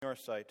your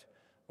sight,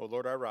 O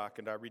Lord, our rock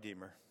and our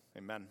Redeemer.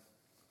 Amen.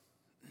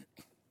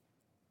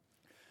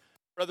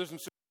 Brothers and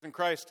sisters in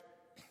Christ,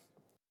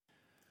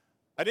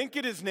 I didn't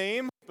get his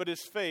name, but his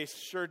face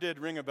sure did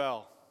ring a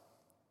bell.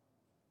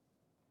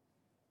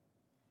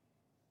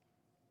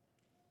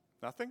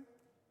 Nothing?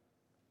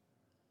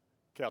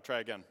 Okay, I'll try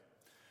again.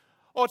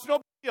 Oh, it's no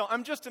big deal.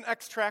 I'm just an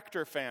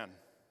X-Tractor fan.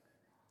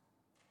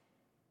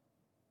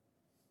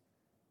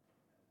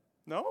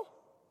 No?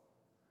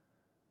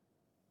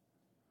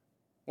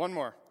 One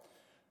more.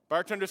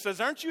 Bartender says,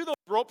 aren't you those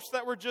ropes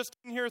that were just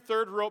in here?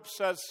 Third rope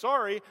says,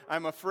 sorry,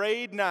 I'm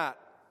afraid not.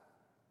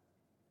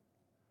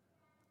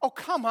 Oh,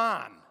 come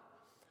on.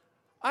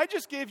 I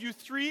just gave you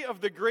 3 of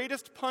the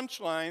greatest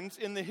punchlines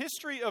in the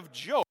history of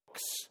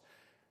jokes,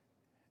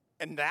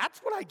 and that's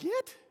what I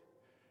get?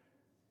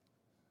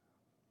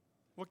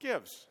 What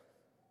gives?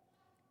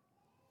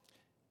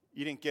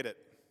 You didn't get it,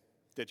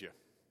 did you?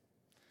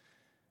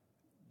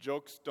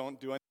 Jokes don't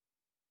do anything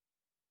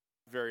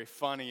very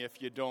funny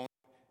if you don't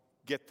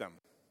get them.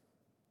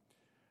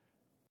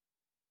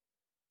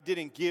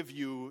 Didn't give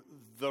you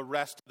the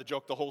rest of the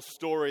joke, the whole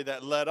story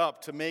that led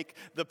up to make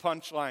the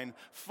punchline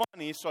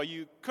funny, so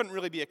you couldn't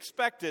really be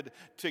expected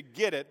to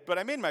get it, but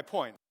I made my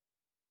point.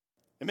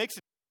 It makes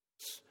a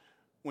difference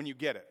when you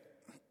get it.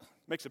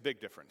 It makes a big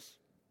difference.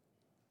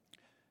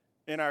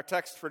 In our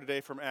text for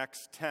today from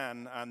Acts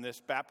 10, on this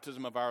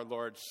Baptism of our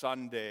Lord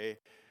Sunday,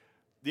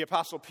 the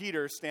Apostle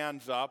Peter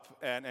stands up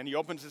and he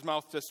opens his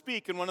mouth to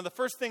speak, and one of the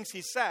first things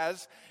he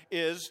says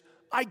is,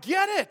 I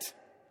get it.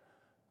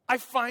 I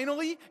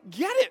finally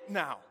get it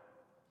now.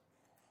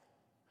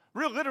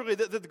 Real literally,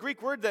 the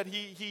Greek word that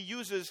he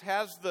uses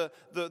has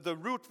the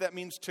root that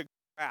means to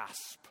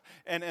grasp,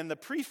 and the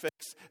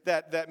prefix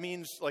that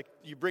means like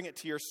you bring it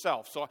to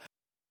yourself. So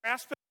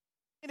grasp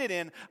it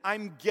in,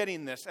 I'm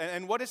getting this.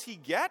 And what does he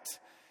get?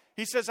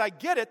 He says, I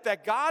get it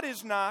that God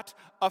is not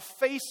a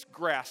face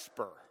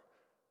grasper.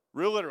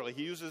 Real literally,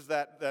 he uses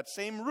that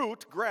same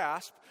root,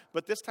 grasp,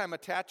 but this time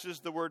attaches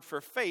the word for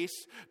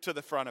face to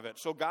the front of it.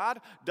 So God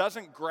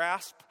doesn't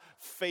grasp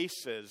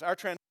faces. Our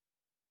translation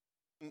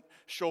doesn't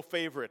show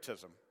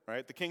favoritism,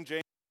 right? The King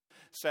James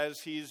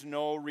says he's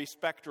no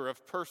respecter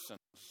of persons.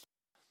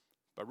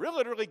 But real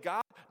literally,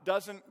 God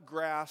doesn't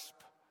grasp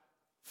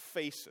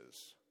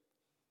faces.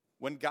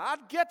 When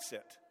God gets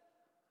it,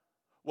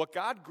 what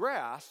God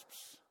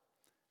grasps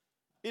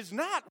is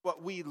not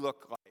what we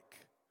look like,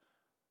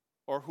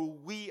 or who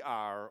we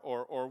are,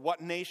 or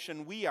what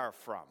nation we are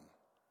from.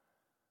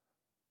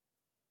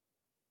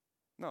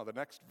 No, the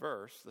next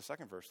verse, the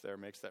second verse there,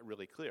 makes that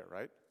really clear,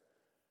 right?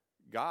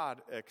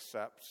 God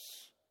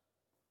accepts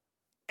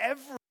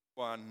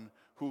everyone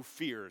who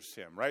fears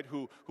him, right?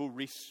 Who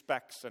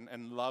respects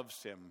and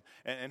loves him,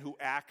 and who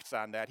acts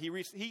on that.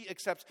 He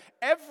accepts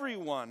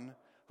everyone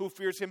who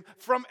fears him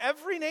from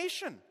every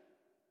nation.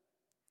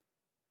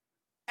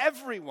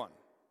 Everyone.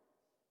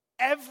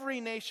 Every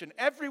nation,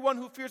 everyone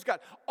who fears God,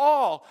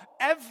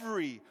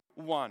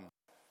 everyone.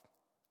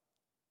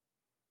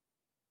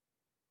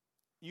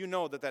 You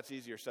know that that's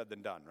easier said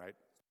than done, right?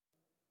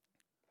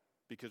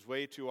 Because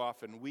way too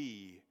often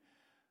we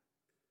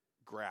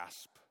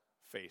grasp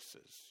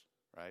faces,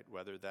 right?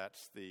 Whether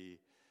that's the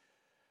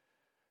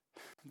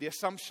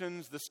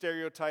assumptions, the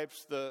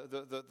stereotypes,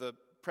 the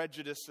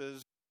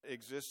prejudices that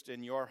exist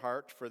in your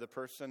heart for the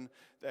person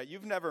that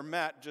you've never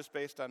met just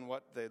based on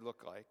what they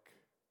look like.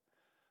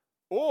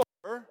 Or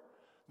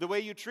the way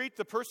you treat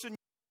the person you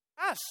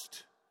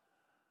best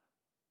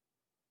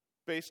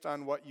based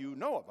on what you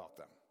know about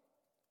them.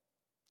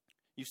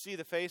 You see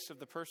the face of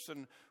the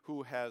person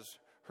who has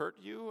hurt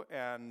you,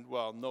 and,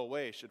 well, no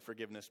way should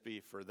forgiveness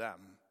be for them.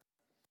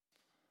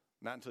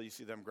 Not until you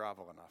see them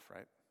grovel enough,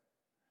 right?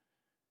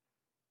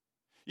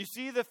 You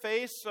see the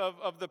face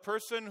of the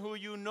person who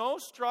you know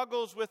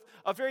struggles with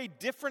a very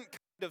different kind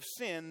of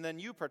sin than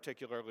you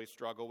particularly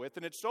struggle with,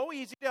 and it's so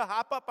easy to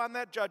hop up on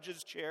that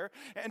judge's chair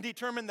and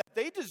determine that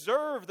they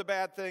deserve the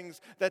bad things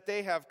that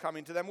they have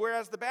coming to them,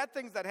 whereas the bad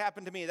things that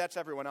happen to me, that's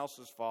everyone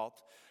else's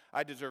fault.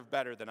 I deserve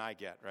better than I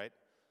get, right?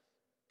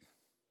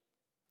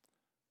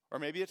 Or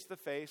maybe it's the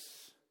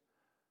face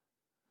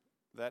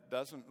that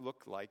doesn't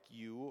look like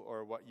you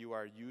or what you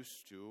are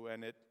used to,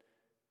 and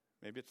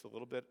maybe it's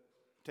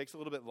takes a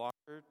little bit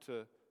longer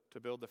to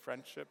build the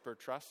friendship or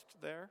trust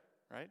there,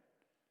 right?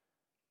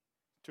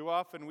 Too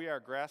often we are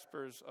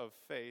graspers of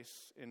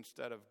face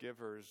instead of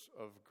givers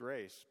of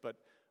grace, but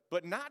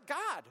not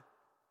God.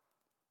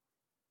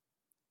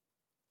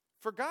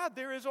 For God,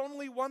 there is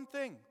only one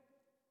thing: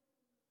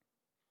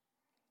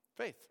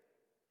 faith.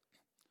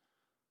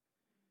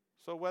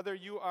 So whether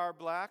you are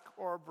black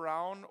or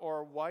brown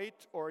or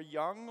white or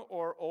young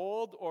or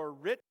old or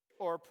rich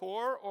or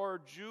poor or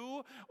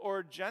Jew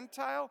or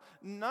Gentile,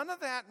 none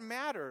of that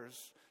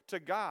matters to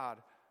God.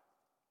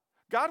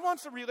 God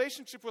wants a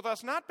relationship with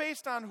us not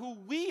based on who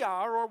we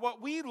are or what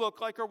we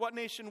look like or what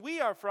nation we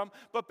are from,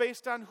 but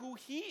based on who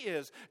He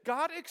is.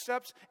 God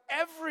accepts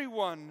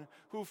everyone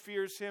who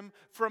fears Him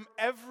from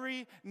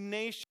every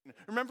nation.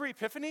 Remember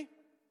Epiphany?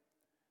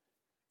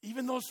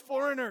 Even those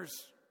foreigners,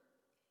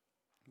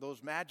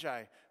 those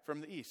magi from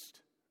the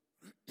east.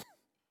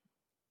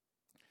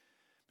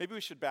 Maybe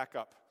we should back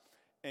up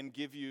and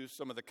give you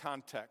some of the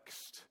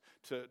context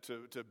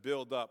to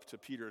build up to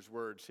Peter's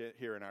words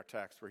here in our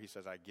text where he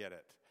says, I get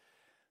it.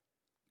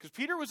 Because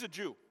Peter was a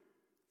Jew.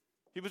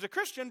 He was a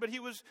Christian, but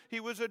he was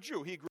a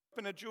Jew. He grew up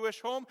in a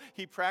Jewish home.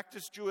 He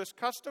practiced Jewish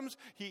customs.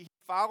 He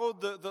followed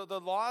the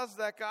laws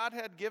that God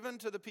had given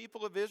to the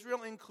people of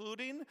Israel,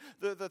 including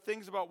the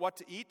things about what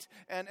to eat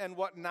and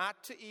what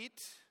not to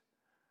eat.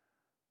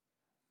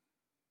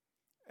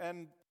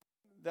 And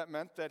that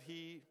meant that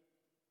he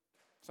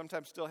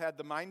sometimes still had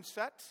the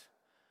mindset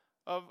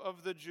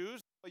of the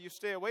Jews. You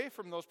stay away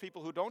from those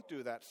people who don't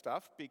do that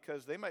stuff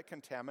because they might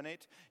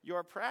contaminate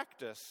your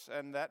practice.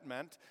 And that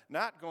meant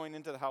not going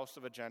into the house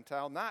of a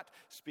Gentile, not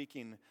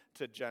speaking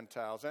to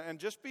Gentiles. And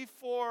just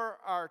before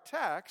our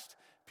text,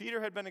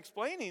 Peter had been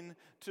explaining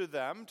to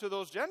them, to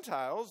those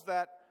Gentiles,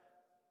 that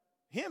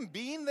him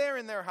being there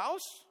in their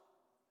house,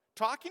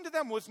 talking to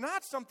them, was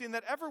not something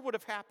that ever would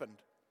have happened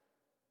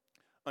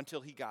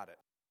until he got it.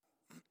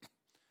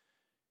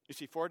 You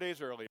see, 4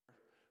 days earlier,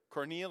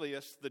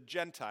 Cornelius, the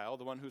Gentile,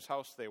 the one whose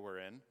house they were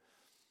in,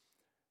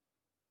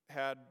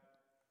 had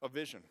a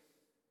vision.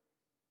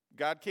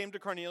 God came to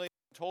Cornelius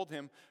and told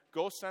him,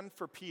 go send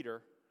for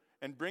Peter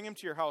and bring him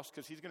to your house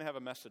because he's going to have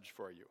a message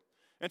for you.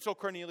 And so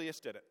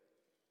Cornelius did it.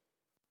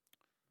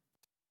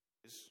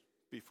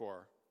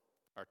 Before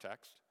our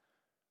text,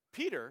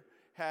 Peter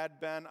had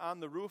been on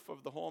the roof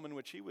of the home in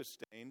which he was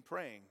staying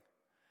praying.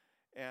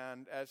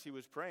 And as he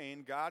was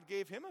praying, God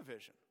gave him a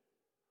vision.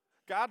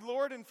 God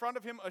lowered in front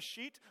of him a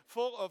sheet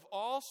full of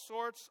all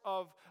sorts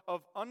of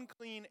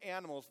unclean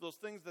animals, those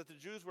things that the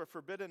Jews were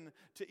forbidden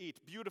to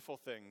eat, beautiful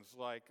things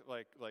like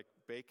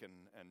bacon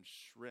and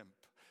shrimp,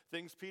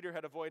 things Peter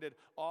had avoided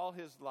all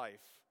his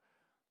life.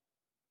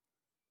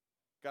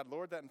 God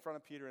lowered that in front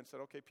of Peter and said,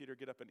 okay, Peter,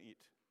 get up and eat.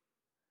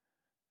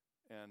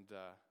 And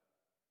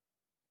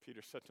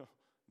Peter said,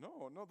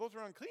 no, those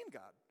are unclean,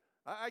 God.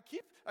 I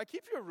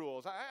keep your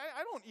rules.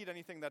 I don't eat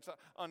anything that's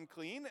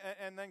unclean.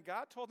 And then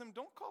God told him,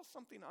 don't call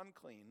something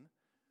unclean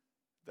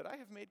that I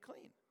have made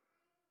clean,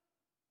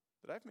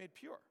 that I've made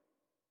pure.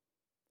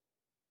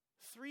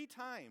 3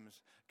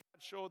 times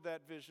God showed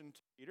that vision to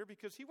Peter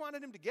because he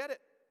wanted him to get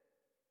it.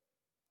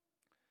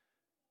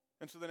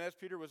 And so then as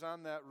Peter was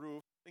on that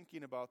roof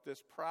thinking about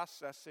this,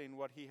 processing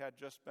what he had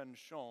just been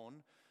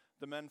shown,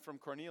 the men from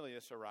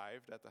Cornelius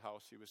arrived at the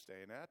house he was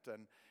staying at,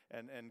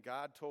 and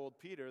God told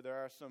Peter, there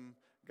are some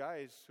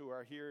guys who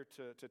are here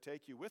to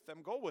take you with them.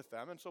 Go with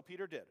them. And so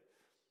Peter did.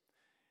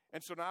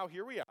 And so now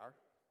here we are.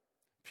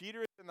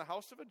 Peter is in the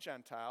house of a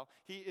Gentile.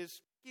 He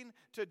is speaking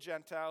to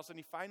Gentiles, and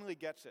he finally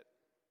gets it.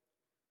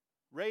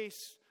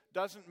 Race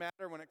doesn't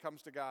matter when it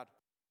comes to God.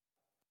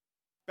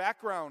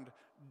 Background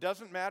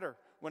doesn't matter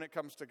when it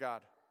comes to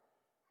God.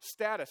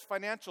 Status,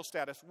 financial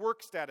status,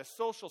 work status,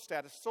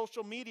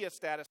 social media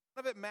status,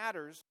 none of it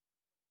matters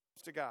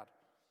to God.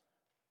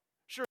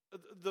 Sure,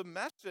 the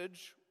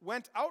message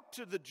went out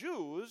to the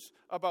Jews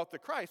about the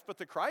Christ, but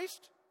the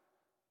Christ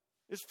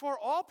is for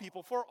all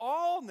people, for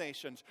all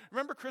nations.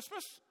 Remember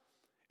Christmas?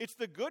 It's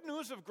the good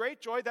news of great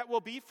joy that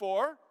will be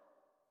for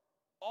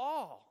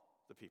all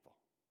the people.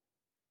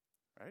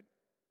 Right?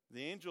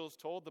 The angels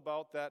told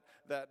about that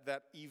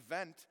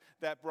event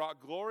that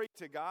brought glory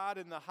to God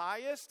in the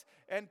highest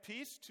and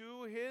peace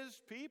to his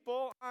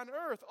people on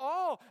earth,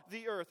 all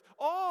the earth,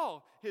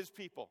 all his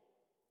people.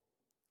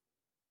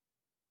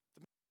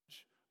 The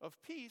message of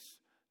peace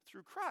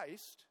through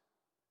Christ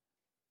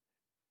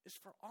is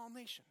for all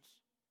nations.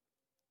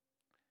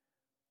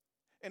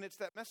 And it's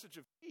that message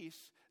of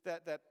peace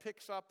that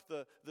picks up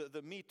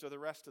the meat of the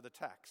rest of the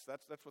text.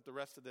 That's what the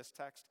rest of this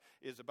text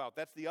is about.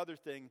 That's the other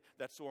thing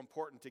that's so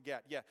important to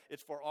get. Yeah,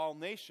 it's for all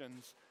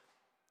nations,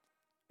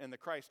 and the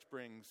Christ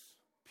brings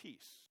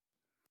peace.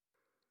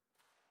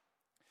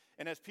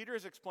 And as Peter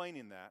is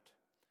explaining that,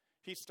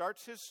 he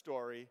starts his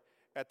story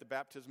at the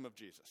baptism of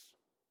Jesus.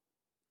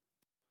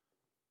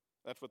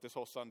 That's what this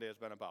whole Sunday has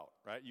been about,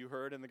 right? You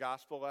heard in the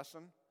gospel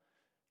lesson,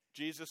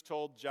 Jesus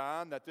told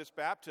John that this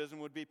baptism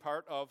would be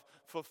part of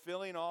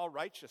fulfilling all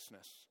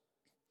righteousness.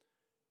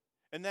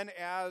 And then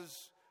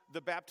as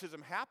the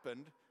baptism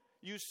happened,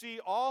 you see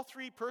all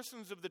 3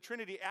 persons of the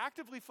Trinity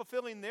actively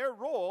fulfilling their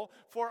role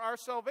for our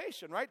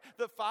salvation, right?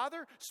 The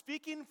Father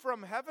speaking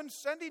from heaven,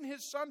 sending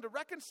his Son to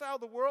reconcile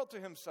the world to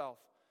himself.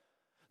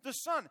 The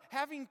Son,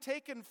 having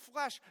taken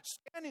flesh,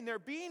 standing there,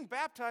 being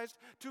baptized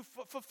to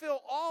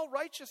fulfill all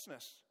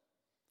righteousness.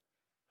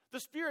 The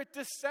Spirit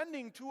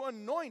descending to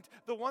anoint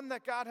the one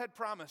that God had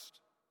promised.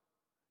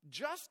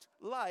 Just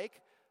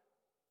like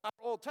our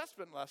Old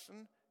Testament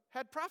lesson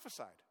had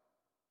prophesied.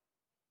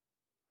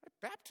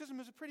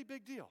 Baptism is a pretty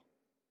big deal.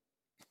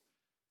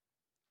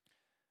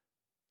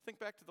 Think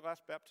back to the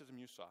last baptism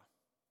you saw.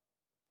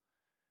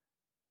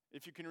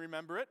 If you can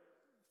remember it,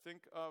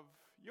 think of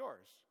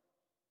yours.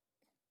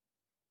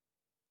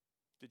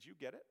 Did you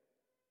get it?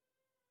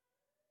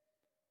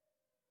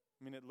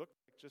 I mean, it looked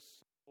like just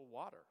simple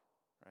water,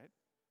 right?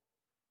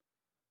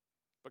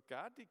 But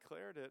God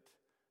declared it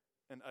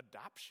an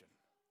adoption,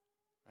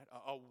 right?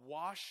 A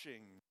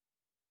washing,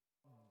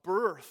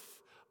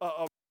 birth,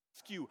 a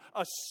rescue,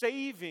 a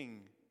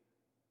saving.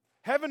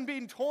 Heaven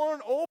being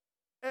torn open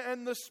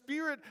and the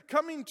Spirit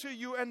coming to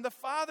you and the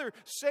Father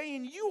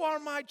saying, "You are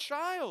my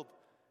child."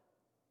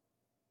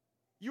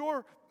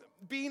 You're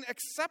being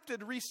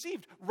accepted,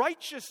 received,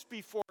 righteous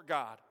before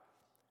God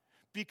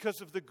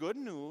because of the good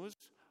news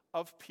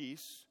of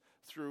peace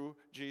through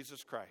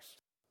Jesus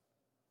Christ.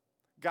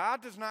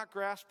 God does not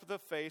grasp the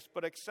face,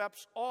 but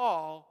accepts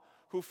all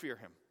who fear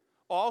him,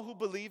 all who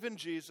believe in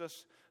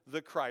Jesus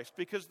the Christ,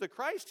 because the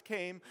Christ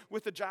came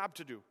with a job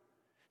to do.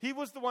 He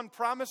was the one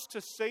promised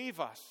to save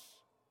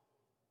us,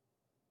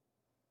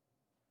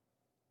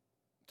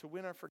 to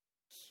win our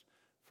forgiveness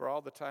for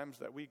all the times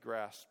that we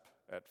grasp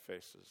at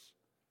faces,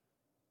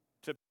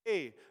 to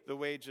pay the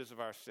wages of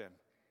our sin.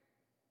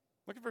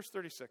 Look at verse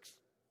 36.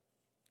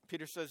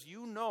 Peter says,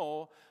 "You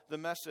know the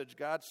message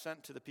God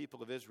sent to the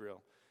people of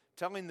Israel,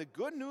 telling the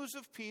good news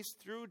of peace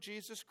through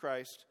Jesus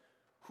Christ,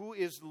 who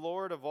is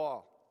Lord of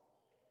all."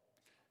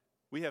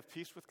 We have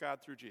peace with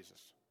God through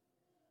Jesus.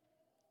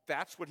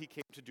 That's what he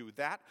came to do.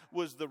 That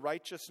was the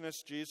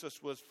righteousness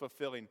Jesus was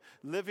fulfilling,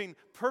 living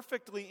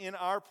perfectly in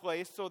our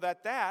place so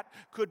that that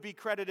could be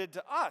credited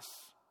to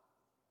us,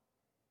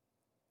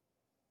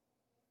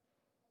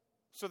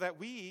 so that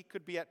we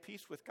could be at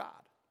peace with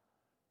God.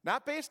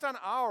 Not based on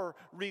our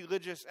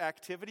religious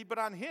activity, but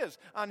on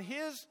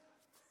his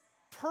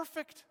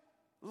perfect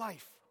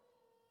life.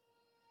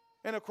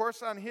 And of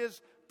course, on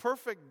his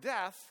perfect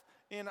death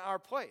in our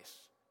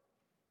place.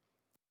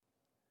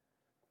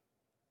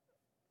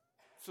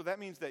 So that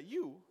means that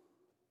you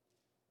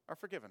are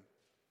forgiven.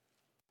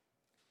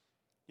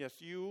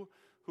 Yes, you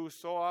who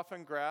so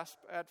often grasp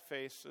at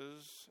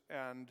faces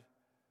and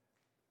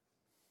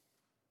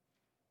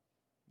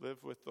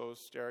live with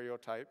those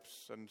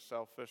stereotypes and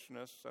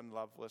selfishness and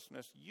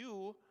lovelessness,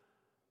 you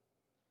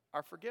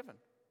are forgiven.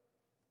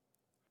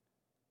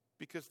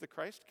 Because the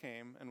Christ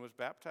came and was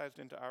baptized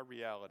into our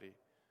reality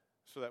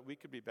so that we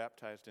could be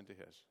baptized into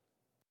his.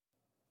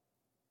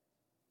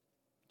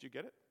 Do you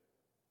get it?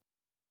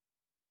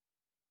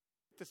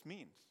 What this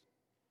means?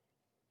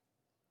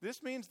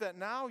 This means that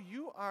now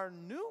you are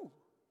new.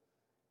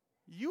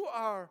 You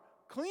are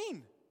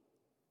clean.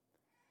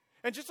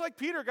 And just like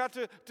Peter got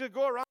to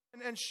go around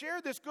and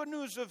share this good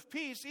news of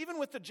peace, even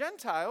with the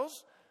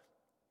Gentiles,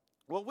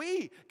 well,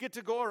 we get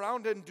to go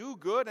around and do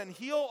good and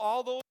heal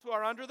all those who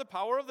are under the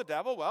power of the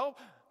devil. Well,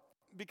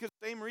 because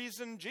the same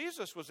reason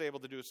Jesus was able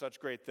to do such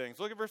great things.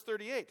 Look at verse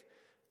 38.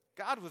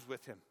 God was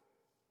with him.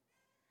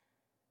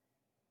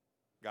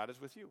 God is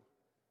with you.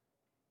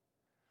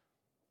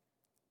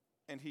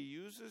 And he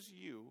uses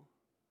you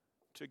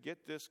to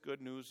get this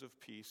good news of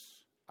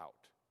peace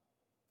out.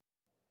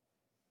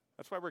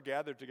 That's why we're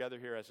gathered together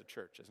here as a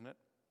church, isn't it?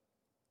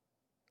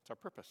 It's our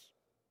purpose.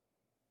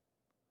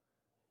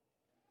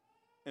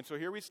 And so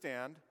here we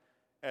stand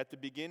at the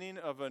beginning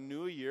of a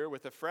new year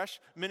with a fresh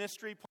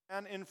ministry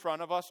plan in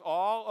front of us,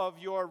 all of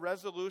your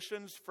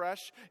resolutions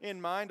fresh in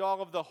mind,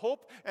 all of the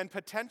hope and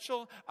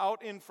potential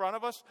out in front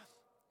of us.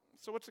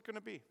 So what's it going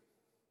to be?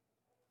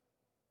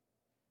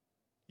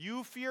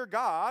 You fear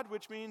God,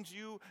 which means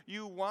you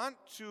want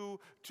to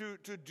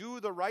do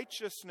the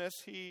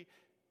righteousness he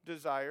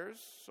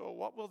desires. So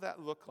what will that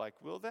look like?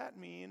 Will that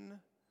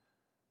mean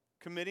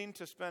committing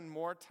to spend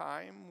more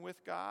time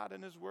with God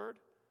and his word?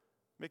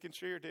 Making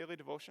sure your daily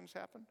devotions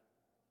happen?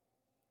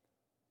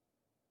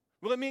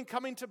 Will it mean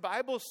coming to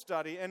Bible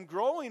study and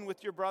growing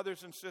with your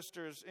brothers and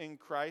sisters in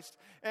Christ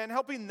and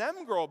helping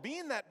them grow,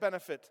 being that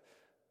benefit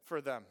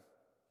for them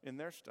in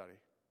their study?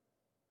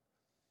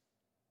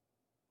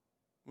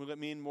 Will it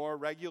mean more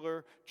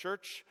regular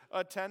church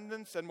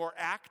attendance and more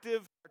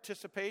active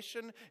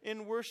participation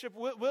in worship?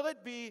 Will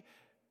it be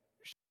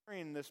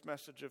sharing this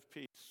message of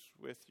peace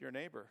with your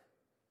neighbor,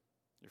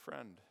 your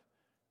friend,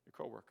 your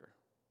coworker?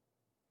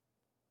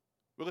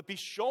 Will it be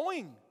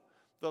showing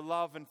the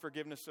love and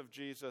forgiveness of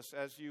Jesus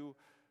as you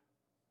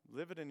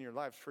live it in your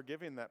lives,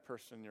 forgiving that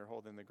person you're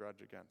holding the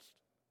grudge against?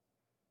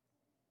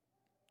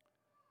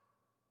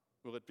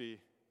 Will it be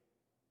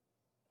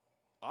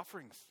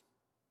offerings?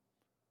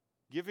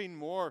 Giving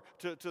more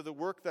to the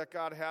work that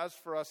God has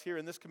for us here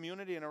in this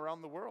community and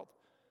around the world?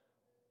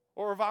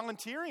 Or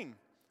volunteering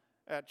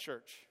at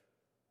church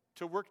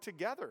to work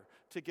together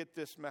to get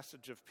this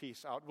message of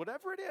peace out?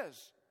 Whatever it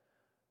is,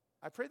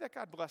 I pray that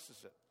God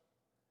blesses it.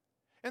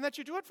 And that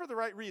you do it for the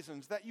right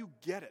reasons, that you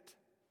get it.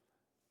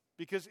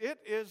 Because it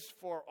is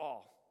for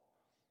all.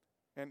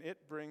 And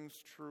it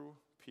brings true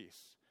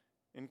peace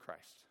in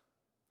Christ.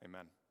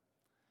 Amen.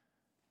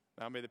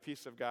 Now may the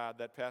peace of God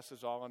that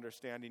passes all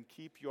understanding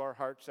keep your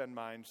hearts and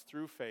minds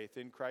through faith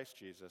in Christ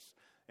Jesus.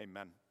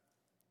 Amen.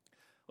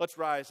 Let's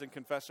rise and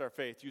confess our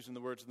faith using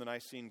the words of the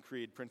Nicene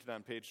Creed printed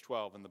on page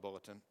 12 in the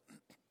bulletin.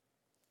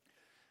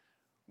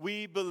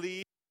 We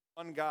believe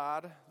on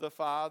God, the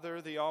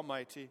Father, the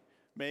Almighty,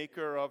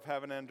 maker of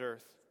heaven and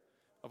earth,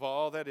 of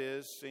all that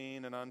is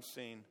seen and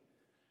unseen.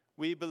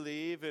 We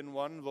believe in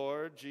one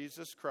Lord,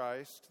 Jesus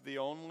Christ, the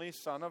only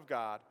Son of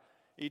God,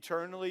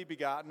 eternally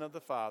begotten of the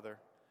Father,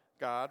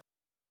 God,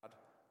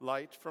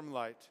 light from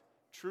light,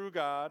 true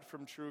God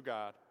from true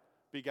God,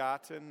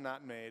 begotten,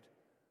 not made,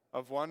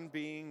 of one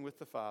being with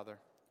the Father.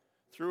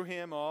 Through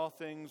him all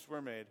things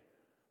were made.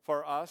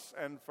 For us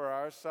and for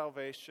our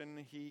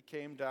salvation he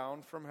came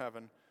down from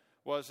heaven,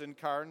 was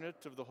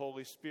incarnate of the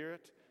Holy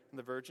Spirit and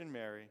the Virgin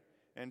Mary,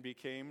 and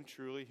became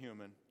truly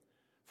human.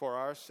 For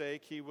our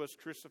sake he was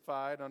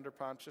crucified under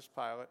Pontius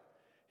Pilate.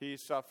 He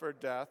suffered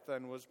death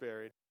and was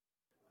buried.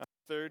 On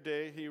the third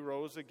day he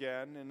rose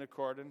again in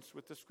accordance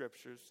with the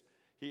Scriptures.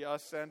 He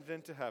ascended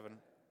into heaven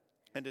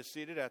and is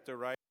seated at the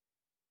right.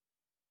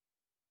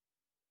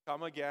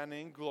 Come again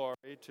in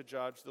glory to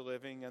judge the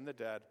living and the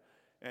dead,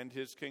 and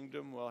his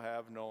kingdom will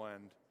have no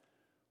end.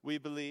 We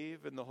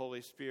believe in the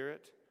Holy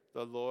Spirit,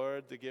 the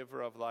Lord, the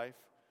giver of life,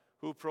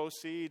 who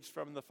proceeds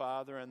from the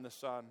Father and the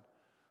Son,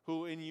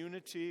 who in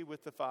unity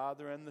with the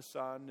Father and the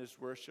Son is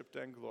worshipped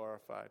and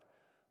glorified,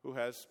 who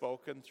has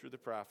spoken through the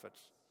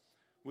prophets.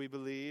 We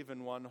believe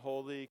in one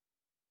holy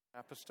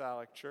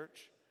apostolic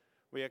church.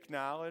 We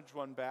acknowledge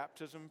one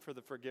baptism for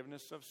the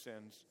forgiveness of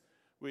sins.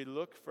 We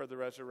look for the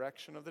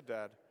resurrection of the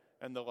dead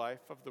and the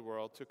life of the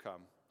world to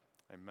come.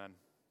 Amen.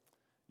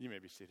 You may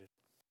be seated.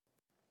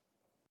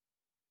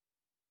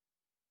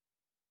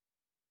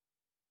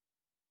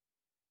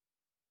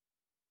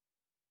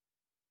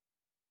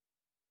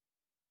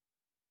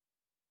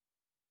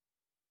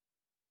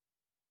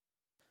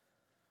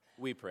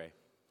 We pray.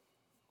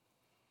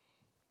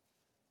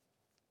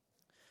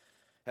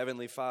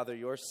 Heavenly Father,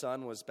 your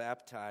Son was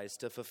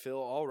baptized to fulfill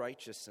all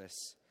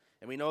righteousness,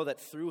 and we know that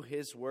through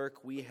his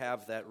work we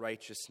have that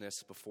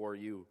righteousness before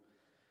you.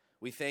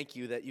 We thank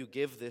you that you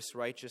give this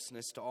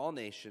righteousness to all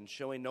nations,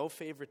 showing no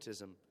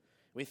favoritism.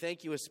 We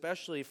thank you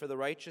especially for the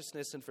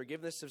righteousness and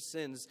forgiveness of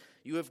sins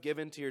you have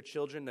given to your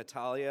children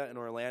Natalia and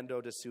Orlando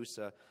de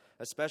Sousa,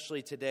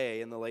 especially today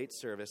in the late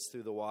service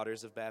through the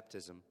waters of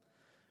baptism.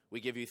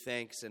 We give you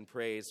thanks and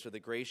praise for the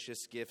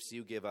gracious gifts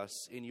you give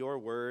us in your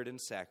word and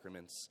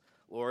sacraments.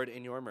 Lord,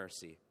 in your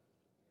mercy.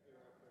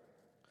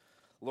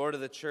 Lord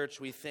of the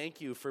church, we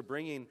thank you for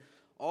bringing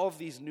all of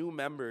these new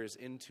members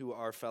into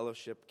our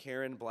fellowship: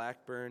 Karen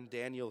Blackburn,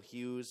 Daniel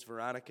Hughes,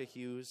 Veronica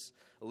Hughes,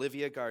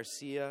 Olivia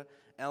Garcia,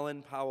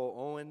 Ellen Powell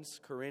Owens,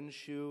 Corinne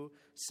Shue,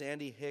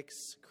 Sandy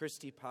Hicks,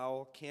 Christy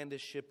Powell,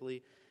 Candace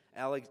Shipley,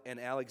 and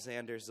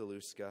Alexander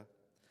Zaluska.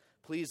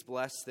 Please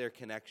bless their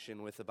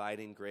connection with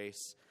abiding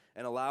grace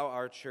and allow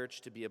our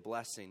church to be a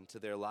blessing to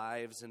their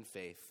lives and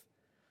faith.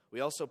 We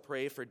also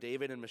pray for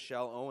David and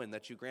Michelle Owen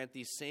that you grant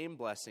these same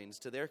blessings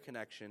to their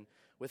connection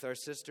with our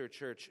sister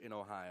church in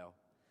Ohio.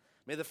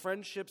 May the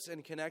friendships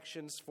and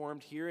connections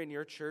formed here in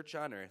your church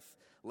on earth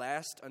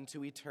last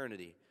unto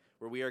eternity,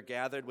 where we are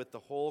gathered with the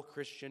whole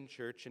Christian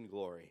church in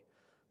glory.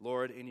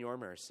 Lord, in your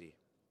mercy.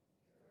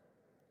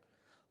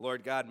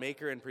 Lord God,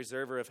 maker and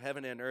preserver of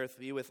heaven and earth,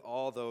 be with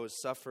all those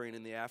suffering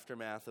in the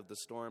aftermath of the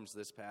storms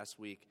this past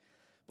week.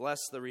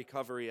 Bless the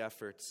recovery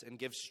efforts and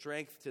give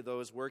strength to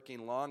those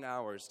working long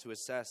hours to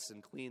assess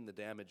and clean the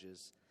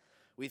damages.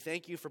 We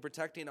thank you for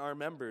protecting our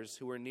members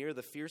who are near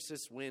the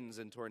fiercest winds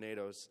and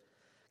tornadoes.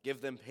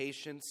 Give them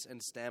patience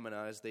and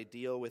stamina as they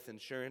deal with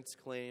insurance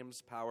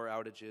claims, power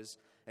outages,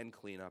 and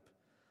cleanup.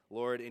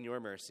 Lord, in your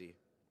mercy.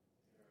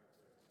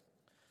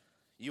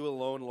 You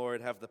alone,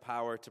 Lord, have the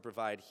power to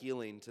provide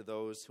healing to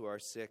those who are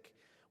sick.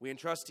 We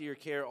entrust to your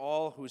care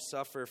all who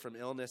suffer from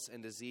illness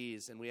and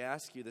disease, and we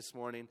ask you this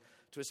morning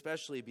to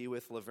especially be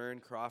with Laverne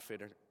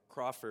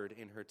Crawford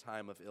in her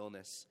time of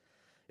illness.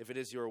 If it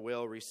is your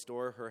will,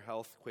 restore her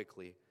health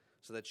quickly,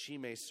 so that she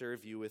may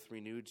serve you with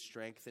renewed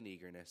strength and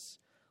eagerness.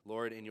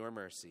 Lord, in your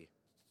mercy.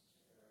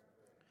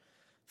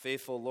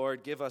 Faithful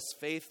Lord, give us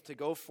faith to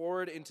go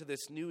forward into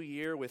this new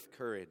year with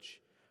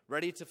courage,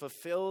 ready to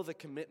fulfill the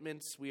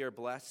commitments we are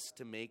blessed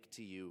to make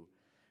to you.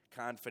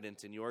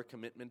 Confident in your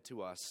commitment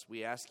to us,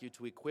 we ask you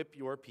to equip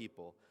your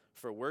people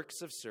for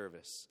works of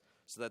service,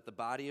 so that the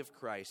body of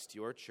Christ,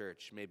 your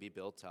church, may be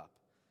built up.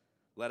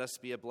 Let us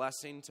be a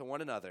blessing to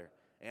one another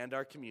and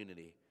our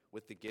community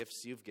with the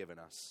gifts you've given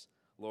us.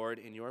 Lord,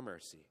 in your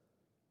mercy.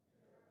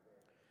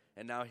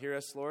 And now hear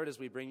us, Lord, as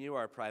we bring you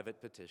our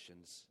private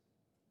petitions.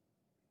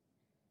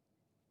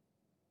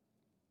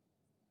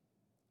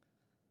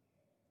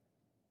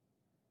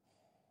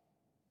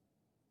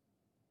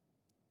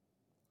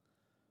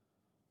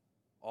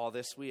 All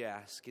this we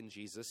ask in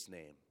Jesus'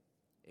 name.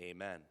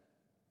 Amen.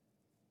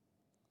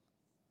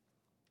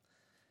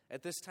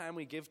 At this time,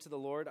 we give to the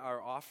Lord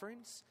our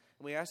offerings,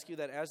 and we ask you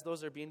that as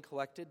those are being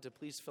collected, to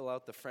please fill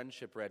out the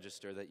friendship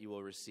register that you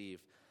will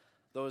receive.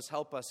 Those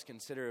help us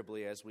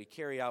considerably as we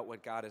carry out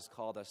what God has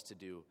called us to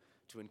do,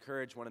 to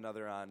encourage one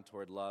another on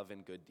toward love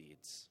and good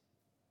deeds.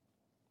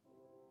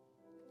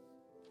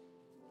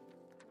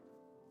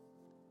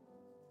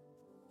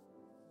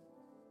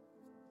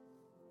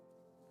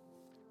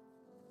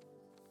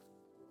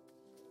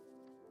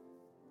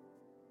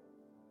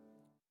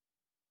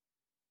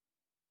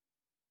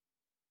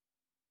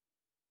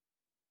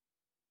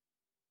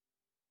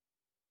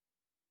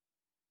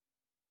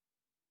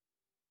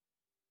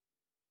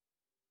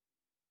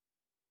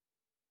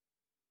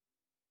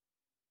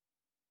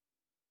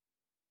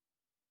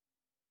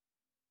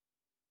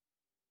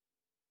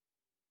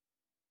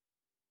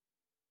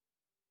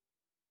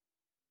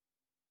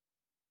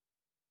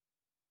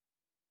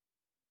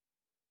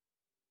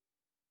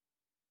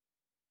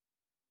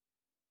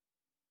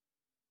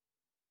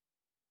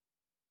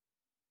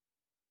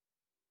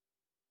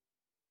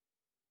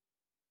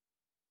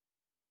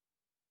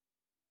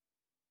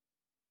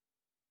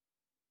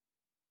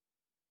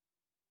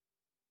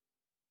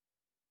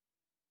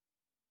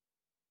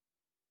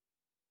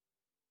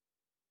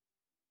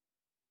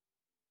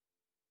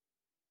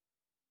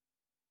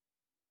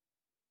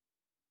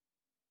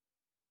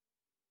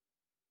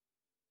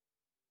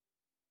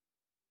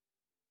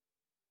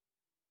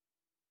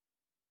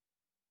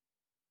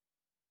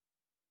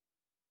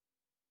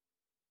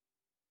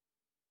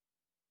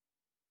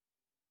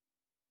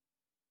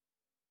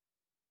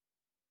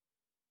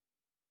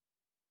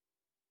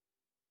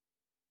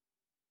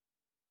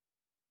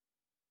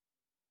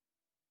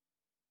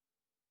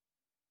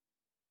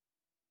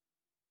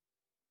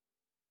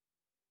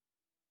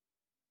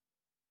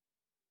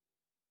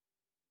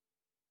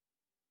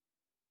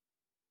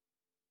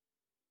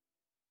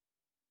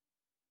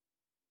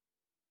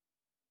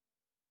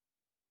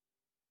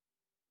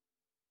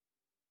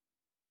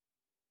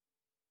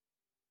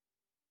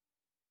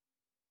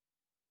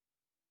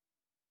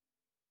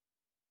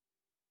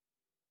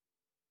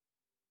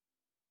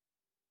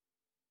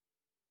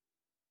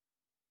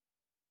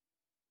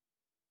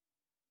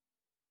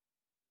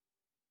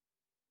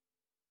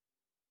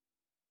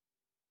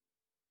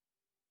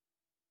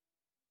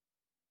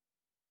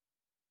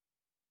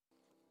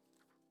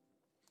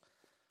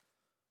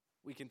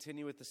 We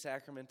continue with the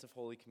sacrament of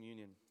Holy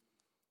Communion.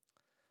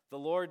 The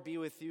Lord be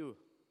with you.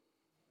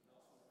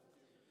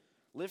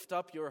 Lift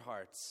up your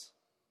hearts.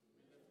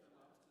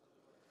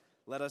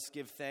 Let us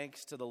give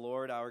thanks to the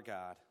Lord our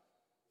God.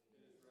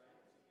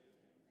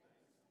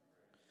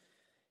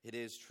 It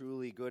is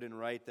truly good and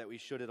right that we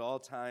should at all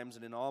times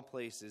and in all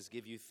places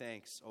give you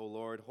thanks, O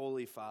Lord,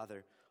 Holy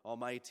Father,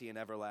 Almighty and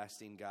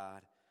everlasting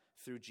God,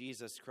 through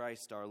Jesus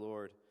Christ our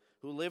Lord,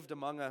 who lived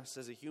among us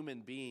as a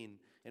human being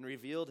and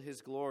revealed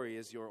his glory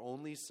as your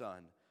only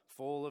Son,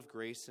 full of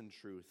grace and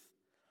truth.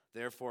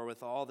 Therefore,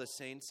 with all the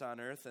saints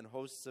on earth and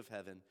hosts of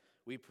heaven,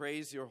 we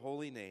praise your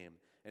holy name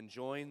and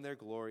join their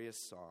glorious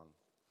song.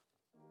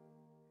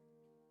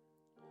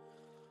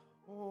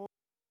 Oh.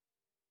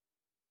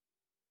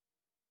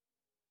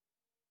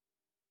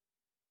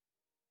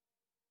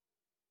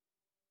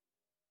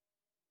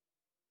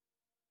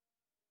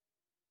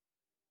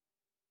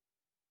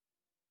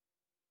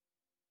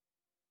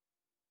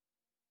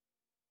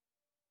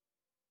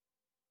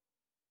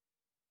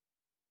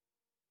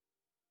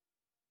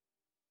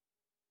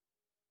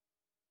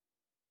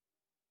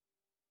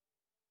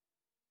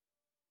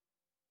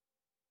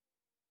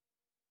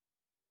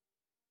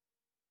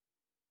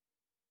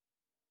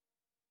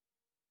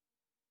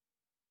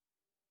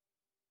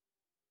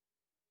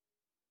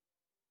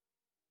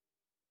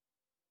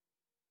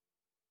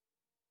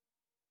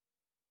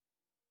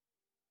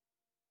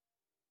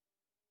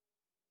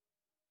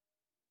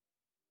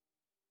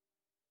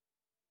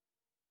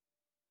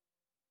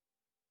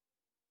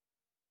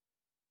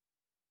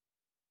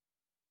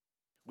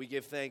 We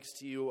give thanks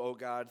to you, O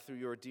God, through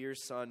your dear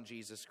Son,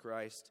 Jesus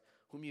Christ,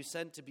 whom you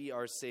sent to be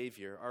our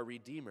Savior, our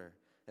Redeemer,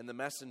 and the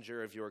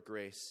messenger of your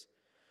grace.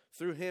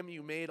 Through him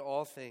you made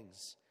all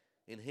things.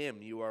 In him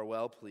you are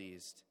well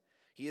pleased.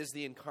 He is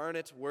the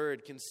incarnate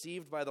Word,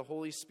 conceived by the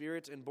Holy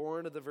Spirit and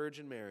born of the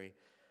Virgin Mary.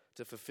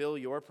 To fulfill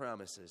your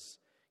promises,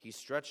 he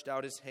stretched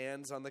out his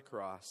hands on the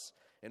cross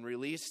and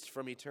released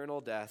from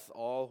eternal death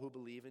all who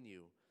believe in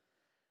you.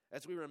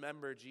 As we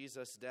remember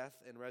Jesus'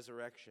 death and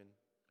resurrection,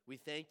 we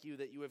thank you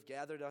that you have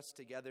gathered us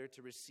together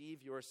to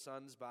receive your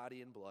Son's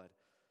body and blood.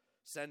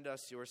 Send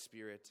us your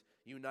Spirit,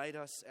 unite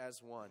us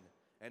as one,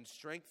 and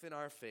strengthen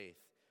our faith,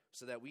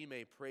 so that we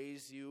may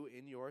praise you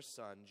in your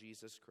Son,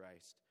 Jesus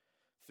Christ.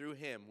 Through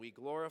him we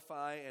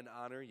glorify and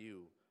honor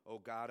you, O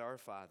God our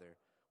Father,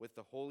 with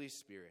the Holy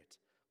Spirit,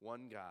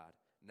 one God,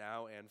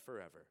 now and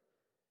forever.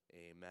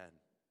 Amen.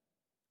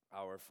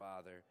 Our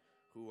Father,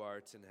 who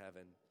art in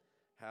heaven,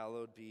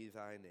 hallowed be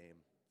thy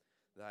name.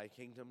 Thy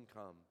kingdom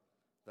come.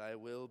 Thy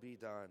will be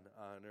done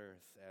on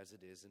earth as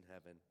it is in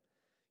heaven.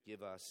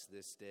 Give us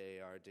this day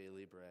our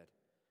daily bread,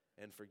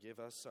 and forgive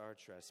us our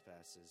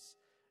trespasses,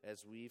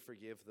 as we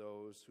forgive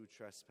those who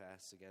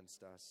trespass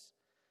against us.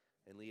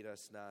 And lead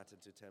us not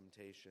into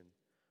temptation,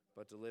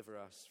 but deliver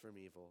us from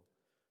evil.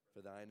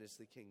 For thine is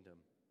the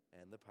kingdom,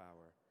 and the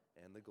power,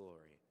 and the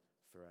glory,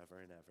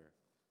 forever and ever.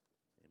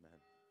 Amen.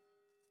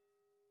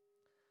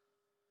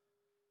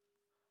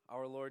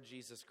 Our Lord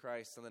Jesus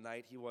Christ, on the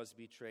night he was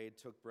betrayed,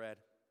 took bread.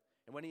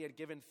 And when he had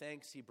given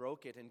thanks, he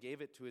broke it and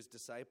gave it to his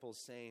disciples,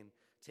 saying,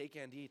 "Take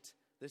and eat.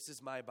 This is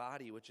my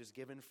body, which is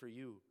given for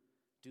you.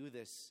 Do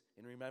this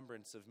in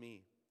remembrance of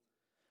me."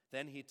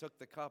 Then he took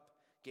the cup,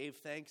 gave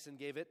thanks, and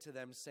gave it to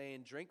them,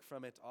 saying, "Drink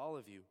from it, all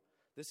of you.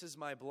 This is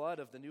my blood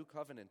of the new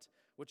covenant,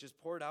 which is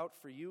poured out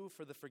for you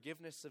for the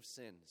forgiveness of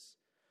sins.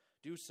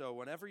 Do so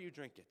whenever you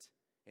drink it,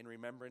 in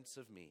remembrance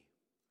of me.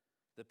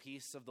 The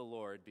peace of the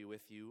Lord be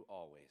with you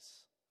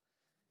always."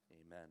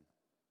 Amen.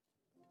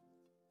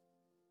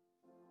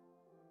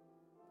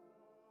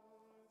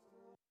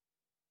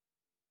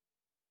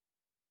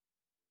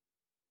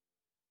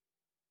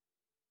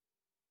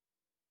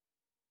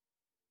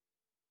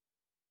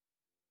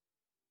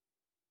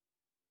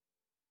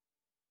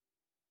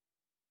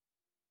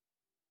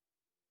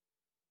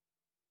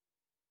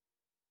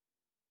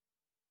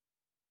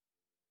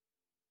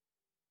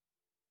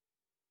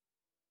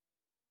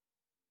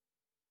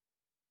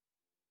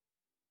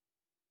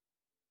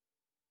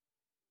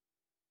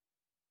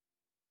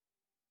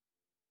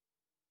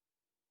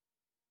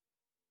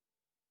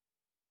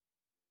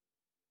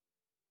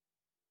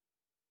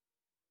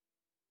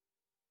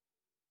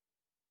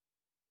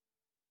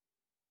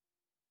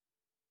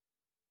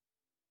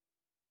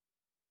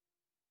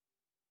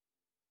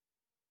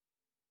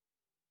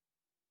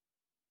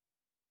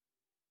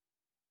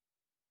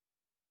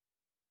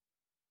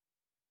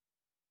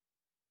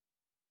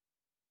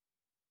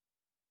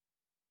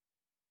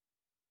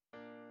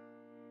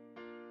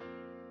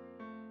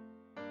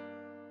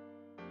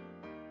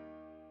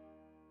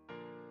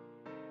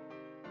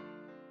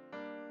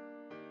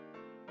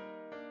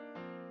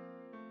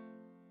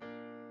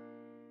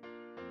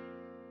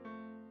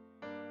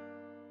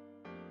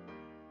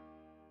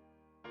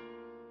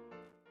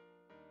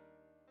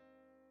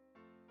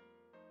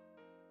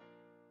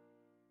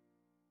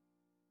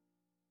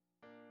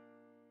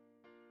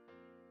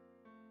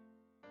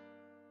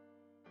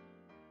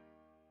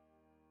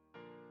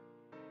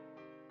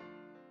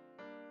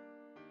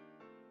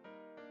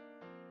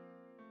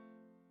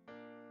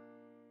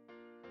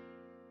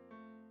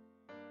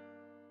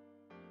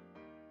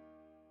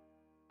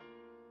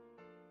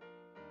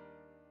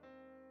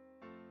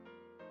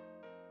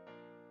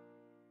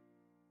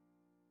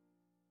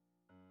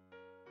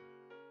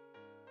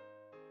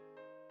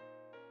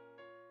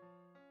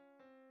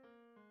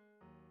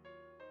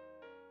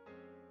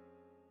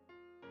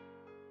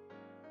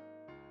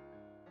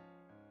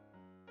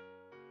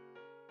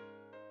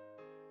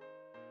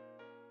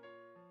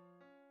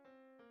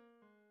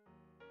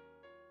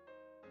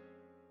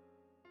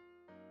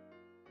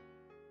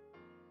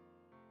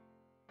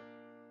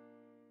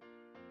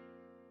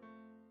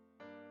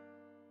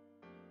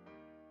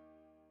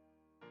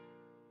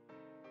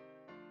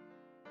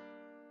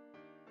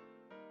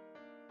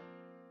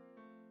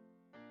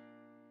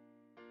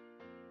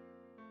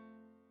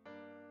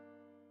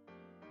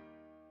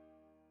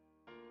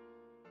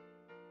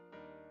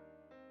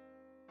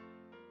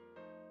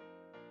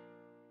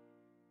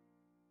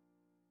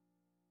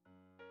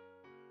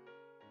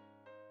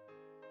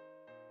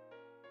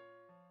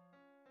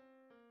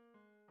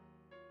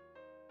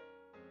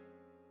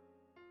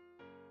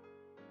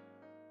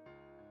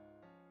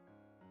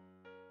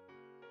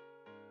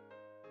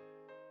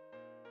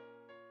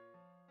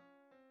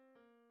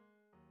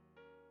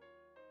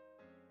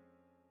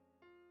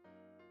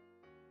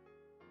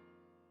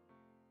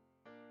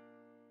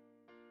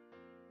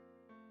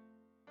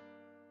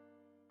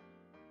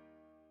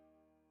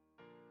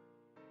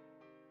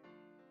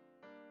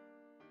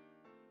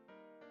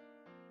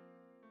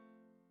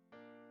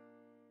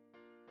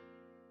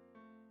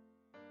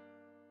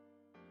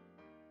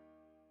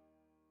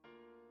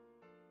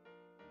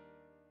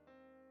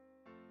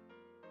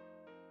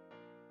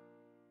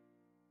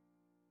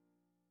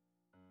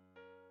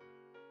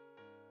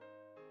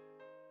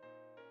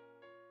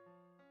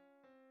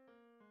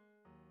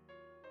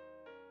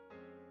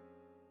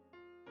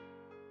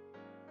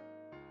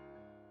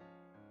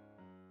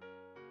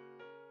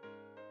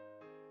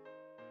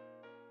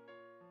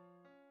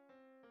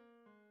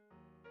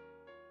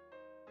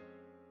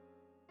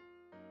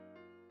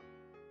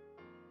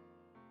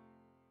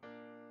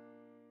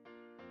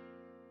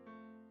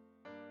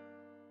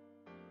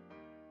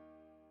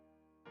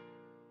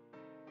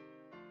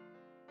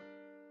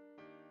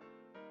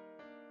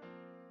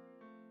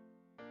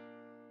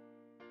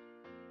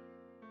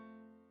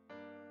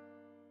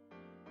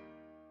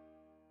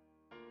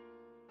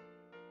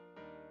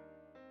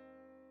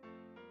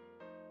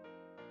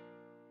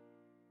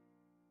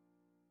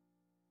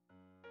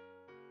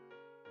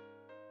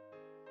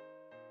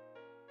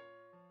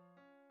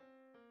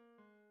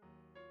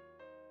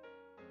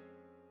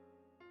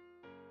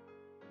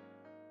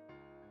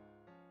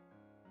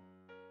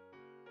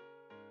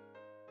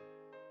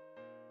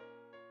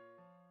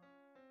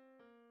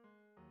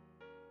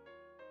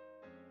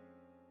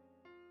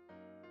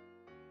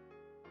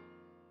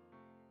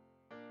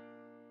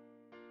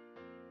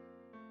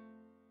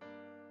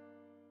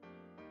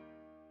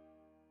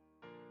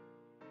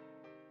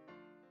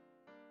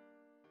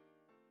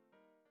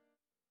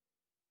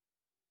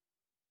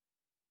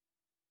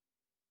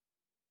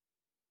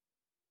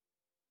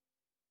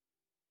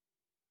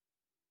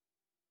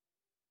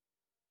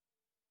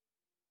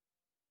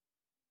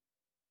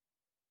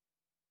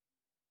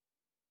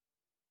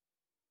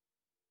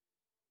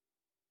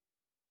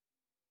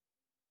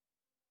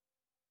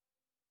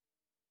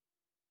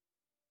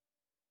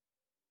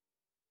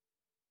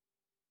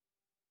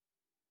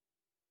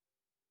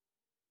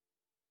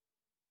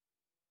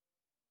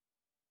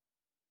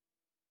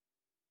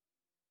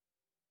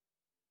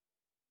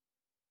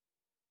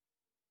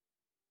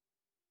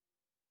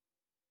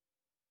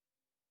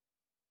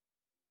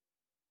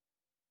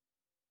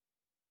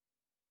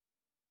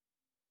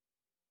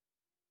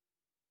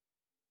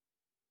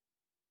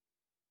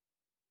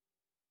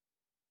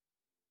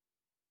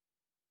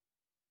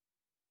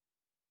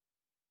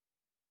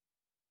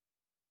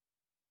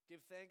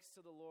 Give thanks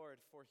to the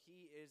Lord, for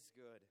he is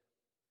good.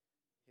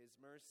 His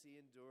mercy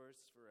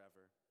endures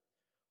forever.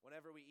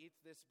 Whenever we eat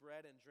this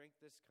bread and drink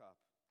this cup,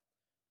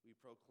 we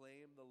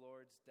proclaim the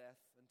Lord's death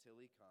until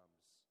he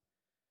comes.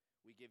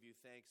 We give you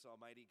thanks,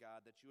 Almighty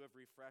God, that you have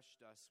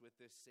refreshed us with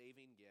this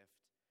saving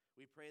gift.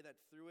 We pray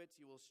that through it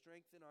you will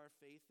strengthen our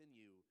faith in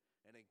you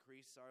and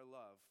increase our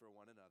love for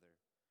one another.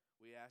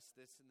 We ask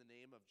this in the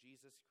name of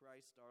Jesus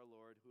Christ our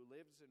Lord, who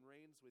lives and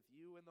reigns with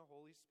you in the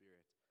Holy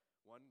Spirit,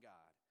 one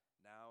God,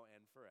 now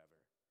and forever.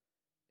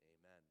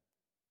 Amen.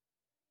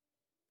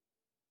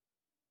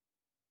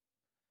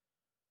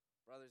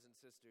 Brothers and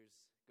sisters,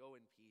 go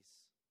in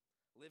peace.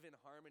 Live in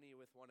harmony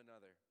with one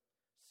another.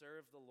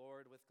 Serve the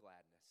Lord with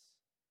gladness.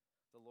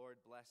 The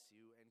Lord bless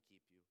you and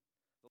keep you.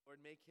 The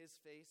Lord make his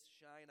face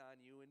shine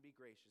on you and be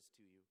gracious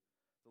to you.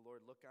 The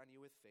Lord look on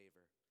you with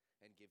favor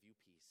and give you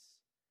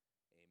peace.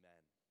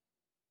 Amen.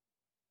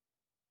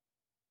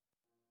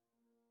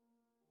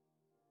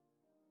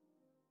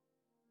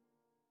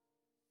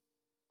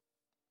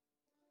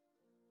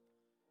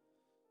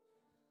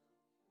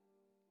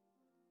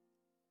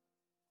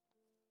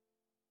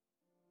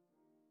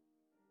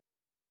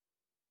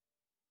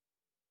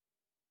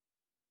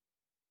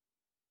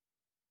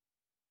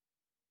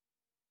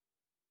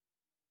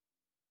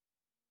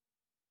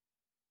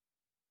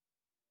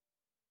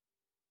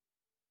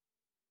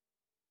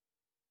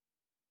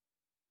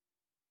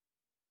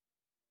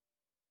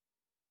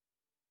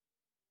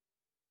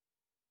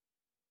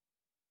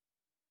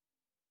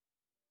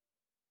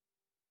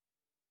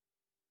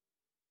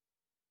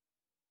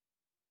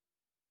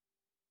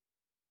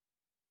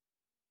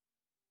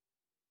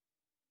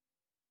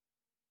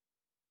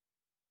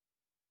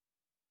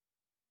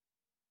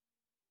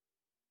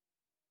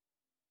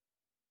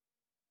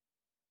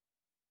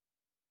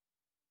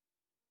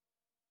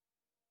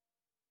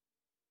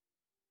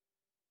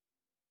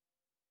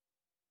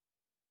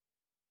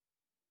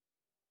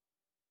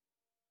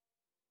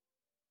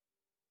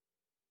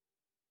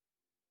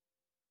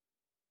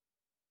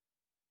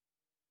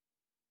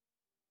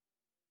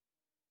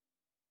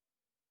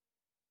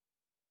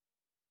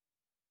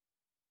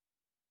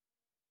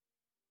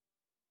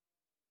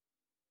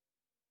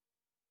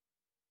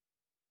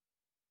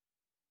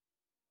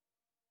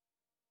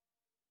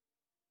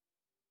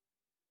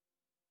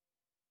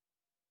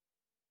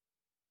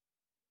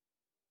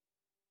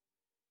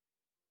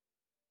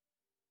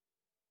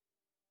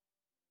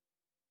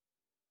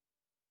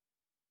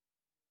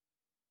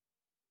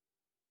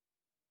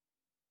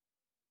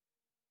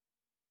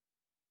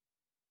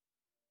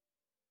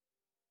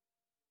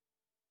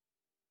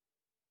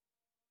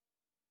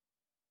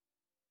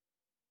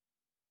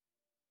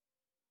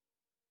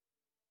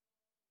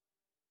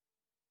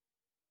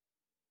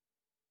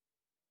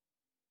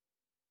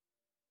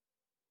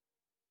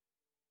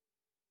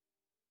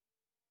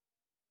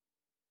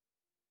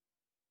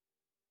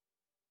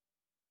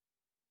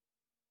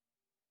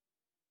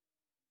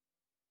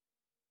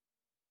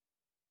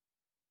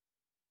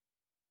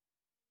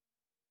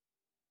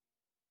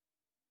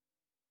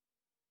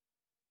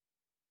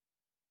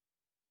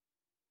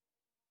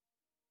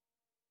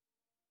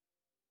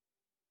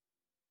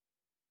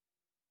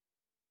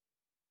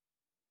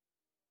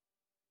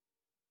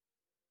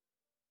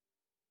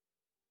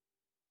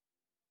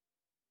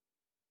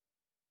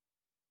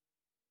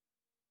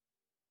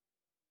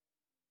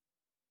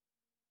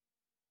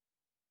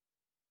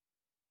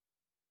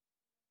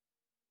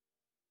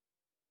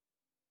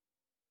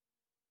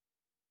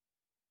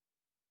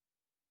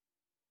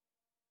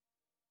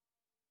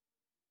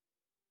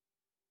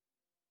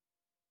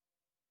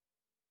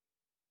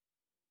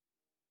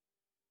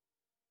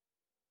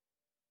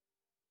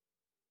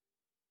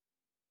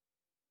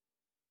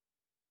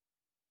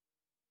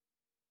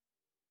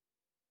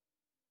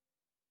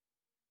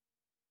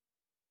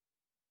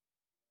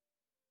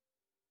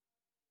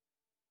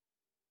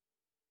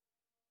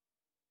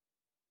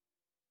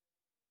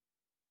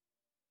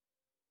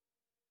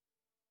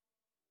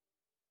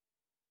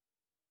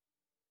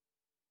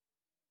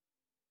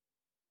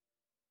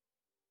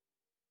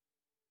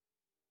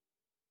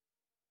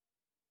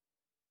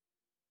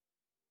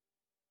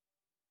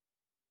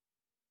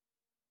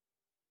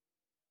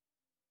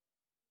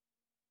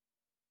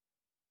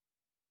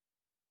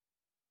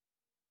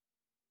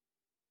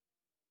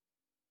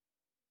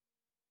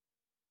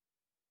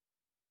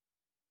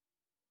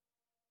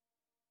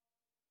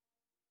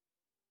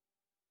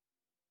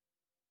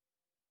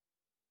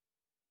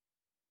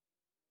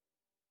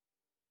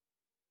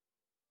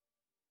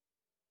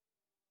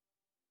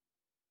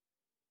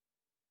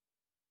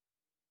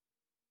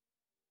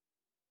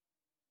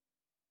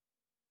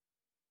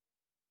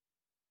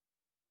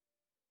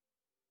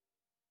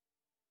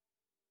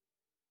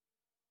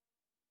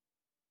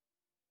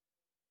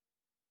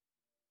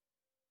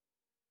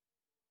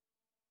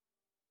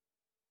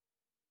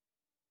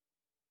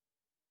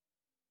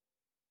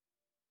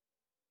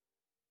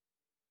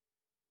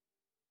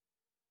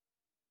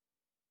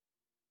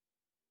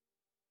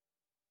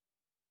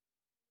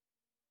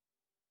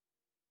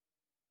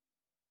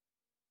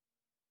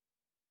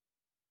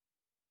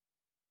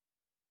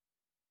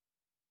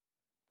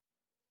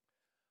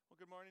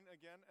 morning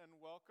again, and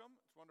welcome.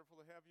 It's wonderful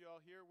to have you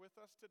all here with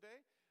us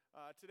today.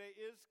 Today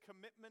is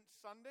Commitment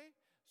Sunday,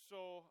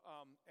 so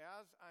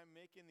as I'm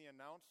making the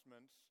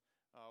announcements,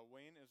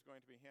 Wayne is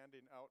going to be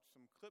handing out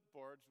some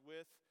clipboards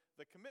with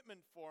the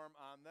commitment form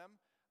on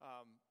them.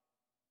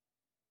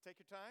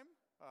 Take your time.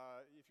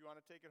 If you want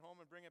to take it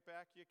home and bring it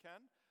back, you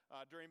can.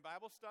 During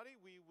Bible study,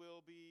 we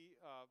will be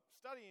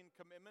studying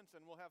commitments,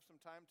 and we'll have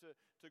some time to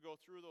go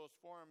through those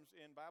forms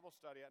in Bible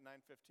study at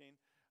 9:15.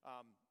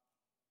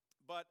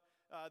 But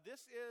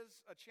this is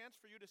a chance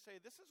for you to say,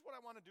 this is what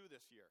I want to do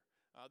this year.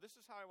 This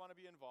is how I want to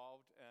be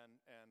involved,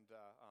 and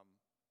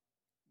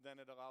then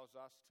it allows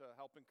us to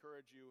help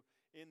encourage you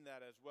in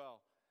that as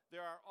well. There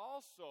are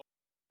also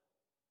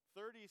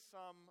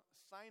 30-some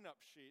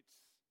sign-up sheets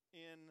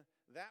in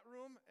that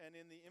room and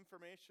in the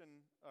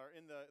information, or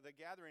in the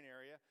gathering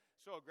area.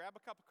 So grab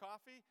a cup of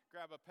coffee,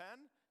 grab a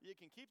pen. You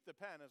can keep the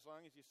pen as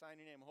long as you sign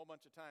your name a whole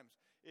bunch of times.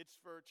 It's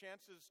for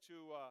chances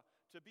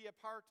to be a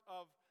part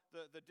of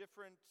the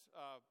different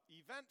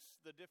events,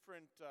 the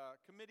different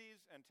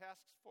committees and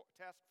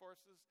task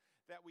forces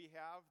that we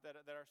have that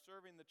are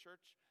serving the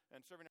church and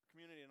serving our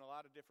community in a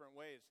lot of different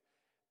ways.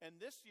 And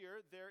this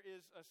year, there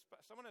is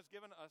someone has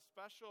given a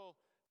special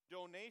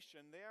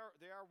donation.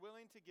 They are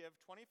willing to give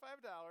 $25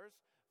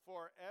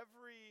 for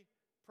every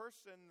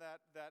person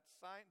that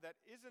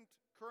isn't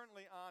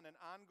currently on an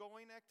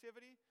ongoing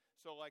activity.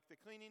 So like the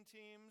cleaning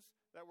teams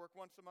that work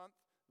once a month,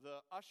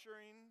 the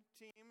ushering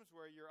teams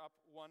where you're up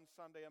one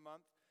Sunday a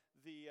month,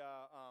 the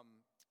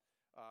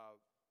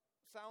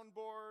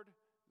soundboard,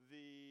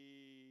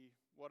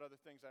 what other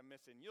things I'm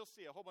missing? You'll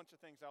see a whole bunch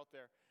of things out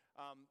there.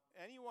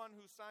 Anyone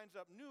who signs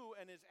up new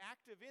and is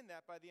active in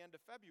that by the end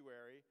of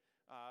February,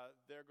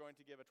 they're going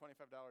to give a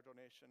 $25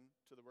 donation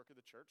to the work of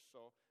the church,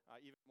 so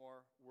even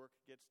more work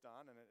gets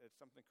done, and it's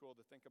something cool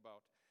to think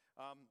about.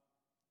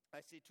 I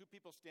see two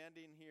people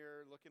standing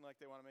here looking like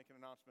they want to make an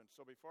announcement.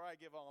 So before I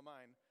give all of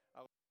mine,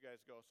 I'll let you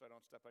guys go so I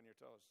don't step on your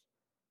toes.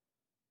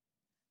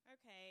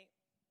 Okay.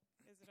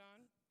 Is it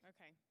on?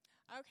 Okay.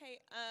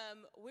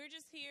 We're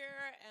just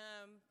here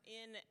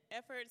in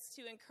efforts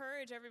to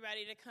encourage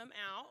everybody to come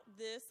out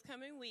this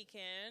coming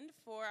weekend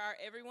for our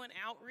Everyone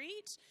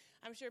Outreach.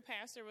 I'm sure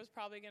Pastor was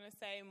probably going to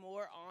say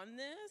more on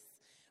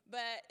this,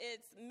 but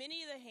it's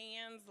many of the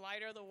hands,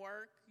 lighter the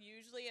work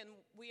usually, and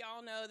we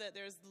all know that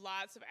there's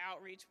lots of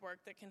outreach work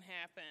that can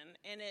happen,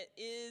 and it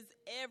is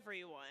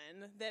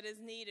everyone that is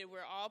needed.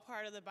 We're all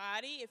part of the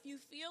body. If you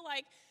feel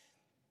like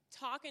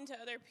talking to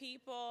other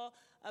people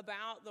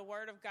about the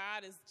Word of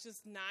God is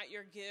just not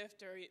your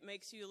gift, or it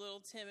makes you a little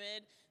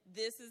timid,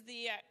 this is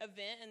the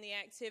event and the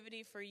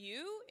activity for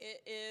you.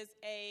 It is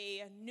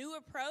a new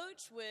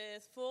approach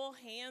with full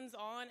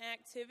hands-on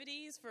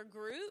activities for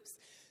groups.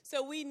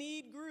 So we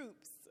need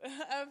groups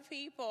of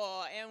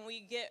people, and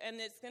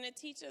it's going to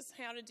teach us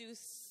how to do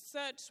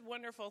such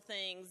wonderful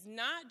things,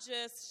 not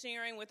just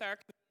sharing with our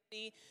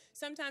community.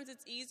 Sometimes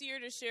it's easier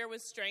to share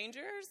with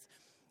strangers,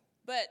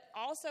 but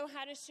also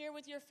how to share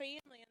with your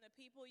family and the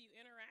people you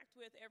interact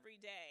with every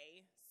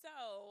day.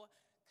 So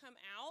come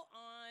out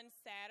on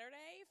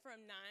Saturday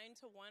from 9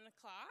 to 1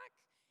 o'clock.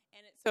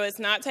 So it's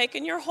not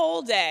taking your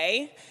whole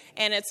day,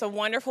 and it's a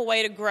wonderful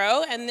way to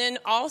grow. And then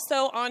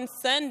also on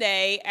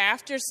Sunday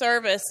after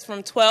service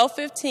from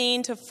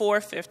 12:15 to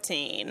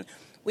 4:15.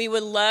 We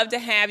would love to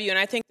have you, and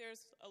I think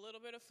there's a little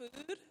bit of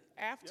food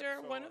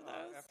after one of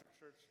those. After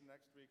church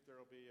next week, there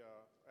will be,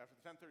 after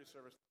the 10:30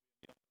 service,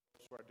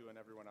 we're doing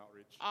Everyone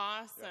Outreach.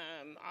 Awesome,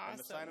 yeah. Awesome. And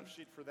the sign-up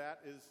sheet for that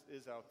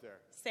is out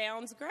there.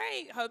 Sounds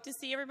great. Hope to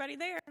see everybody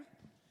there.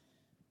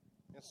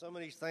 And some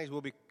of these things we'll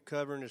be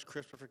covering is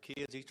Christmas for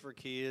kids, Easter for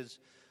kids,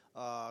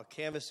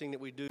 canvassing that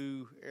we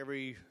do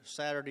every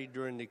Saturday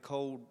during the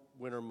cold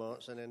winter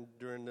months, and then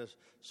during the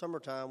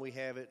summertime we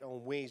have it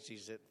on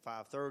Wednesdays at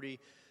 5:30.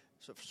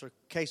 So in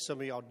case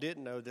some of y'all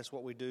didn't know, that's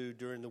what we do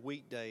during the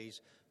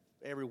weekdays,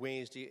 every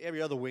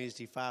other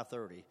Wednesday,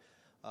 5:30.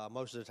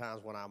 Most of the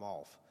times when I'm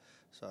off.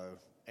 So,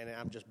 and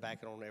I'm just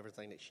backing on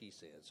everything that she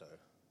said. So,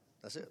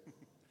 that's it.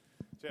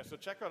 So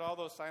check out all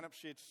those sign-up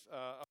sheets.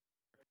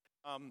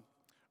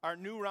 Our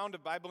new round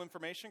of Bible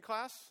information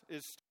class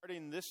is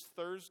starting this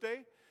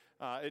Thursday.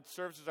 It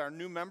serves as our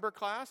new member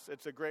class.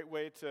 It's a great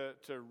way to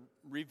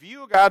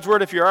review God's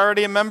Word if you're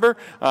already a member,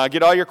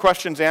 get all your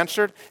questions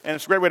answered, and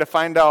it's a great way to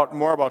find out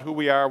more about who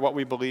we are, what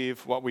we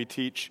believe, what we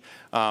teach.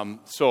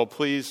 So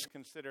please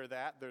consider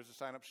that. There's a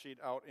sign-up sheet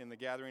out in the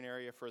gathering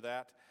area for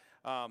that.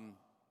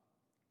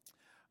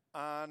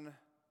 On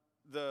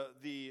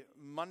the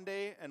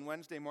Monday and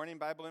Wednesday morning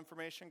Bible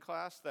information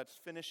class that's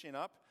finishing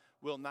up,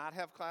 we'll not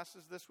have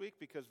classes this week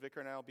because Vicar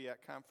and I will be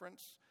at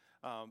conference.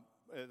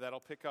 That'll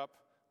pick up.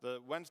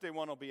 The Wednesday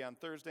one will be on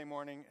Thursday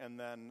morning, and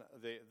then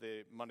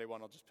the Monday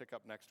one will just pick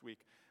up next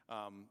week.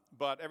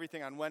 But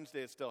everything on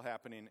Wednesday is still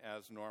happening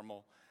as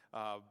normal.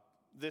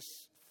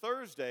 This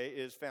Thursday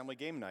is family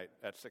game night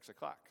at 6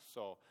 o'clock,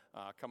 so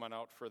come on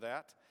out for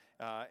that.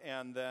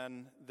 And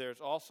then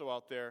there's also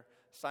out there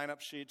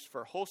sign-up sheets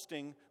for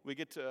hosting. We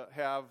get to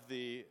have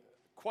the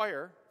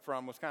choir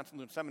from Wisconsin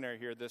Lutheran Seminary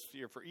here this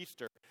year for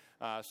Easter.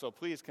 So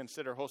please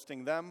consider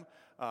hosting them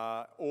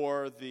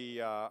or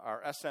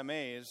our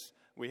SMAs.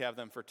 We have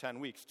them for 10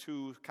 weeks.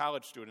 2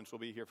 college students will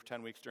be here for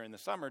 10 weeks during the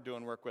summer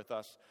doing work with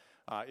us.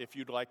 If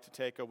you'd like to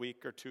take a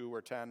week or 2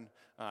 or 10,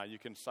 you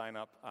can sign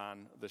up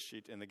on the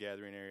sheet in the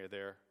gathering area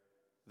there,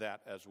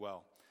 that as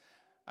well.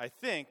 I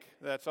think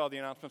that's all the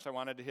announcements I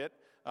wanted to hit.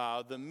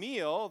 The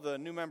meal, the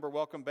new member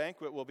welcome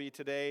banquet, will be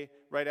today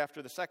right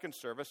after the second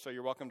service, so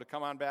you're welcome to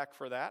come on back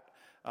for that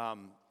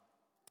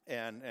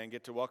and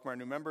get to welcome our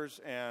new members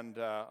and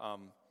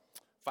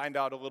find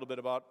out a little bit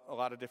about a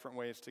lot of different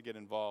ways to get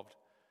involved.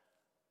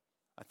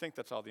 I think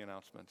that's all the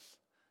announcements.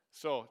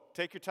 So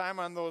take your time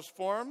on those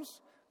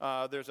forms.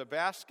 There's a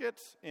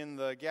basket in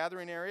the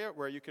gathering area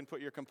where you can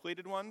put your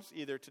completed ones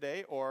either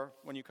today or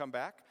when you come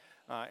back.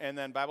 And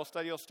then Bible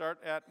study will start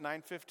at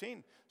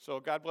 9:15. So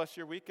God bless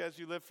your week as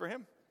you live for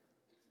Him.